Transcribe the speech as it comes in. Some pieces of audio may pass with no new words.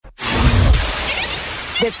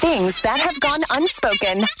The things that have gone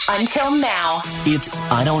unspoken until now. It's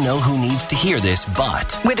I don't know who needs to hear this,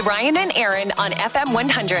 but. With Ryan and Aaron on FM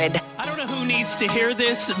 100. I don't know who needs to hear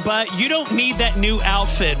this, but you don't need that new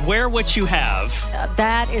outfit. Wear what you have.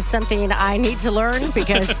 That is something I need to learn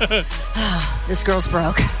because this girl's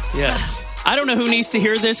broke. Yes. I don't know who needs to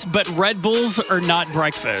hear this, but Red Bulls are not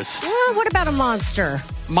breakfast. What about a Monster?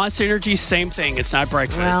 Monster Energy, same thing. It's not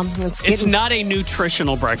breakfast. Well, it's not a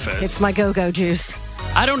nutritional breakfast. It's my go-go juice.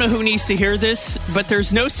 I don't know who needs to hear this, but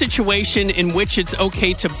there's no situation in which it's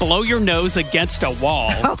okay to blow your nose against a wall.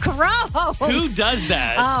 Oh, gross. Who does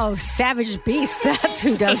that? Oh, Savage Beast. That's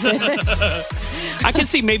who does it. I can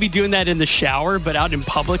see maybe doing that in the shower, but out in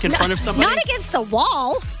public in front of somebody. Not against the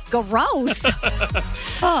wall. Gross.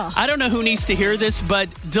 I don't know who needs to hear this, but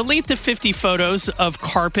delete the 50 photos of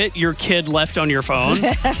carpet your kid left on your phone.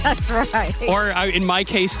 That's right. Or in my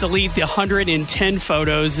case, delete the 110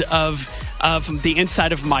 photos of the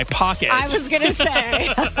inside of my pocket. I was going to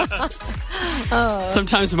say.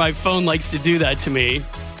 Sometimes my phone likes to do that to me.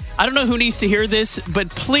 I don't know who needs to hear this, but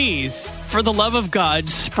please, for the love of God,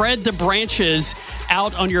 spread the branches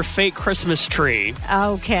out on your fake Christmas tree.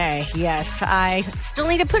 Okay, yes. I still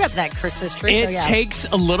need to put up that Christmas tree. It takes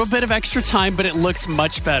a little bit of extra time, but it looks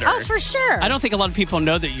much better. Oh, for sure. I don't think a lot of people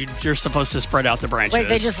know that you're supposed to spread out the branches. Wait,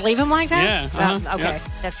 they just leave them like that? Yeah. Okay,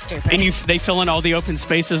 that's stupid. And they fill in all the open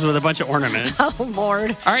spaces with a bunch of ornaments. Oh,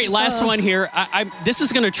 Lord. All right, last one here. This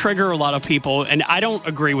is going to trigger a lot of people, and I don't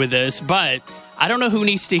agree with this, but I don't know who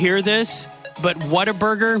needs to hear this, but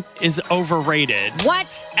Whataburger is overrated.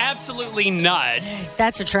 What? Absolutely not.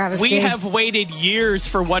 That's a travesty. We have waited years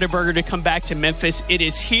for Whataburger to come back to Memphis. It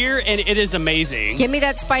is here, and it is amazing. Give me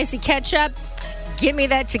that spicy ketchup. Give me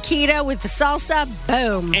that taquito with the salsa.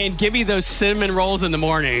 Boom. And give me those cinnamon rolls in the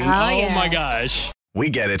morning. Yeah. My gosh. We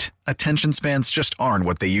get it. Attention spans just aren't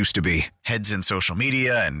what they used to be. Heads in social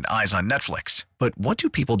media and eyes on Netflix. But what do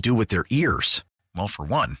people do with their ears? Well, for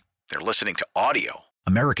one, they're listening to audio.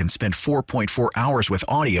 Americans spend 4.4 hours with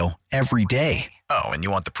audio every day. Oh, and you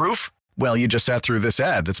want the proof? Well, you just sat through this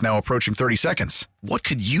ad that's now approaching 30 seconds. What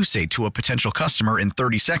could you say to a potential customer in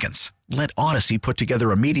 30 seconds? Let Odyssey put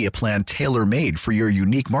together a media plan tailor-made for your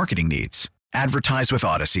unique marketing needs. Advertise with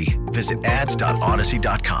Odyssey. Visit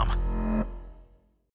ads.odyssey.com.